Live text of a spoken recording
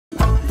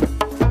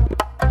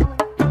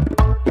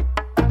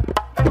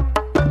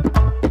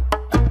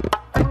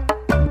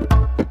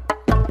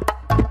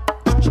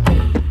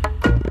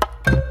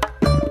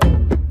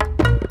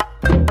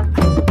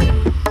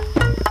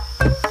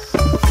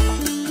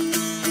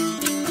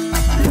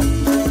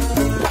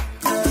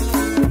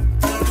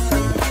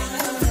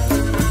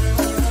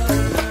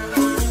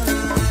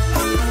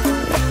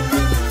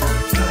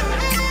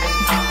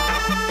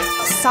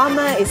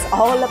Summer is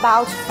all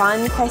about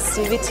fun,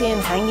 festivity and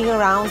hanging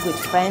around with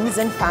friends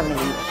and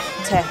family.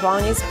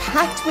 Tehran is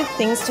packed with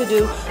things to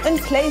do and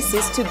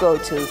places to go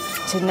to.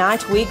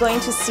 Tonight we're going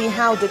to see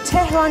how the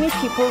Tehrani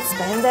people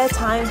spend their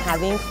time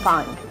having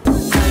fun.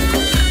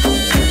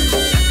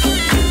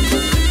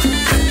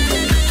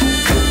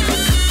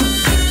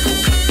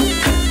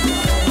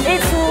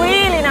 It's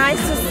really nice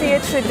to see a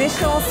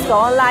traditional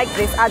store like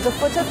this at the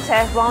foot of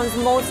Tehran's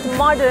most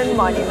modern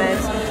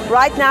monument.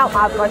 Right now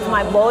I've got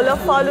my bowl of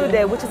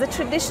falude, which is a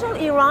traditional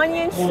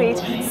Iranian treat,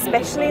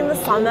 especially in the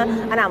summer,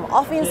 and I'm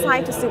off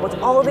inside to see what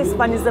all this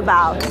fun is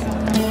about.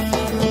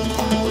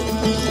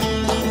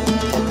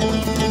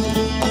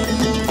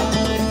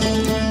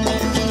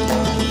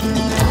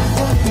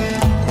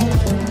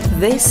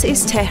 This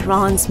is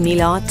Tehran's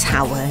Milad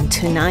Tower, and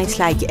tonight,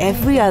 like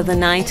every other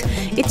night,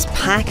 it's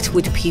packed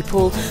with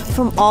people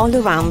from all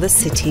around the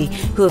city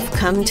who have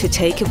come to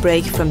take a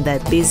break from their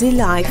busy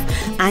life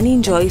and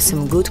enjoy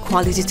some good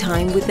quality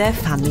time with their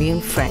family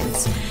and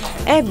friends.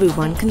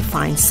 Everyone can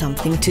find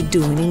something to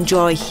do and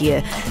enjoy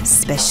here,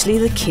 especially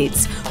the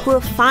kids who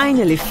have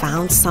finally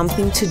found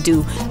something to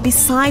do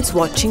besides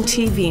watching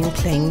TV and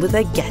playing with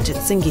their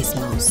gadgets and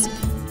gizmos.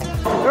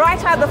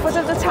 Right at the foot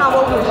of the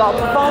tower, we've got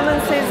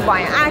performances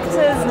by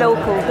actors,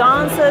 local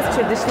dancers,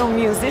 traditional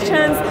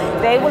musicians.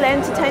 They will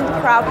entertain the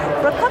crowd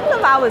for a couple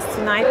of hours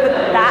tonight, but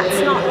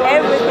that's not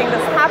everything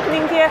that's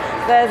happening here.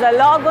 There's a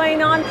lot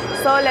going on,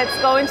 so let's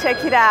go and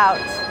check it out.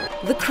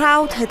 The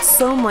crowd had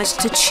so much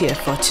to cheer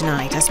for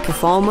tonight as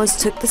performers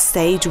took the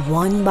stage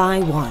one by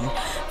one.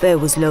 There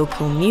was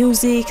local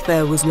music,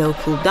 there was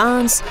local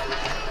dance,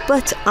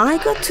 but I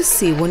got to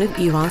see one of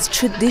Iran's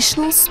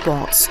traditional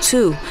sports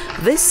too.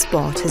 This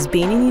sport has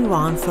been in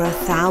Iran for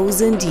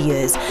 1,000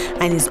 years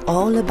and is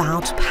all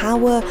about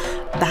power,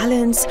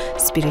 balance,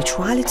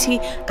 spirituality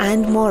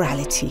and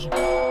morality.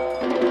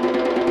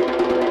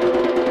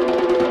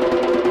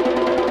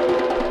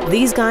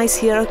 These guys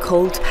here are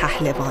called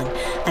Pahlevan,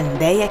 and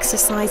they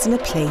exercise in a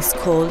place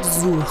called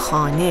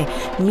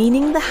Zurkhane,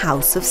 meaning the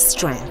house of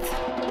strength.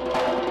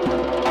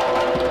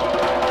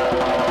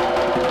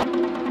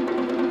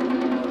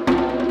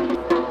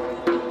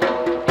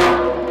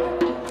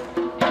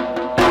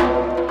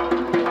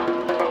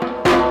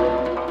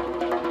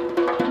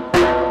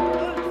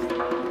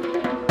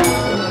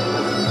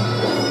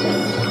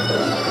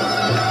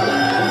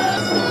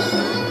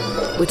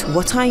 But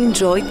what I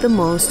enjoyed the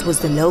most was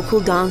the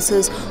local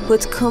dancers who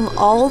had come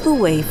all the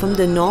way from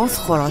the North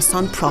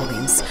Khorasan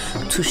province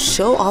to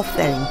show off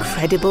their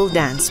incredible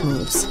dance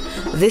moves.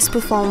 This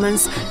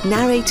performance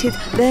narrated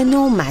their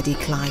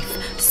nomadic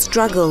life,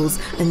 struggles,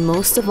 and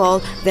most of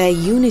all, their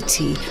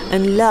unity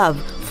and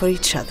love for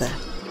each other.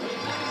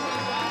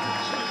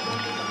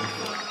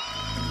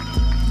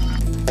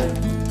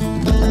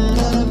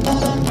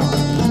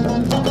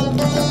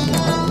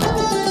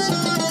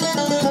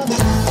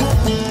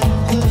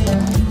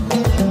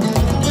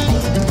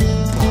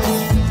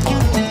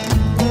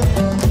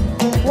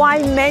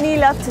 While many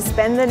love to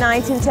spend the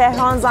night in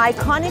Tehran's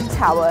iconic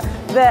tower,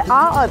 there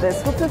are others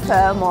who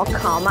prefer a more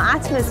calmer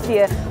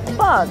atmosphere.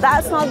 But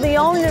that's not the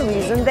only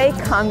reason they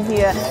come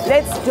here.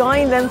 Let's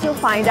join them to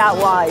find out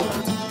why.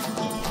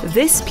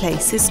 This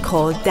place is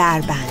called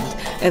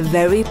Darband, a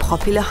very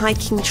popular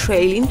hiking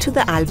trail into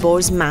the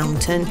Alborz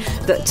mountain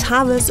that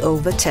towers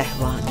over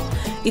Tehran.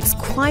 It's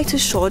quite a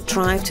short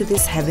drive to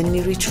this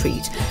heavenly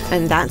retreat,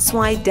 and that's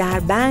why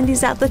Darband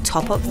is at the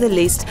top of the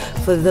list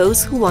for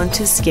those who want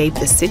to escape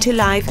the city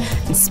life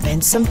and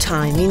spend some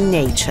time in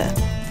nature.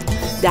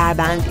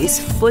 Darband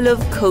is full of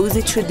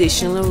cozy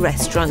traditional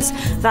restaurants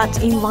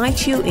that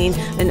invite you in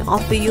and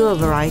offer you a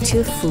variety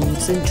of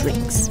foods and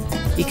drinks.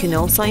 You can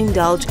also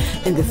indulge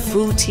in the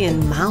fruity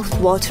and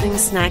mouth-watering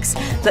snacks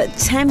that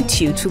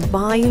tempt you to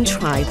buy and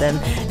try them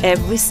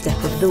every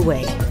step of the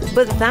way.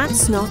 But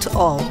that's not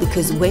all,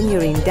 because when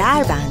you're in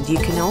Darband, you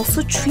can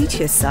also treat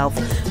yourself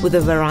with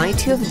a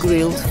variety of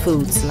grilled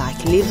foods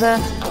like liver,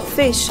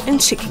 fish and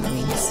chicken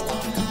wings.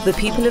 The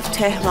people of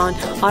Tehran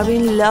are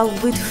in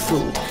love with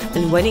food,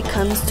 and when it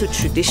comes to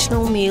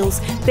traditional meals,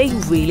 they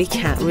really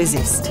can't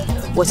resist.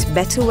 What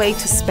better way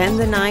to spend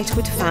the night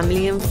with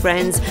family and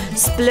friends,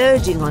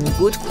 splurging on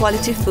good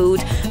quality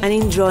food and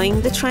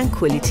enjoying the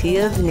tranquility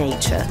of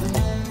nature.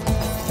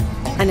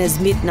 And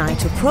as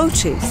midnight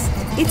approaches,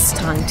 it's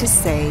time to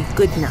say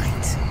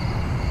goodnight.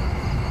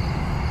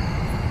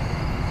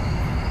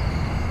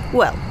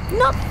 Well,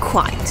 not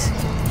quite.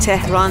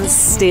 Tehran's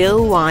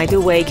still wide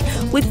awake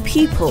with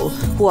people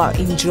who are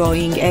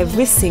enjoying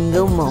every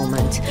single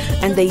moment,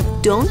 and they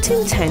don't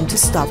intend to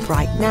stop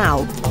right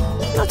now.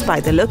 Not by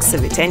the looks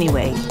of it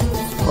anyway.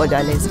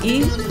 Khoda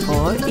lezgi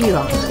for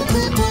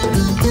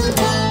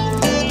Iran.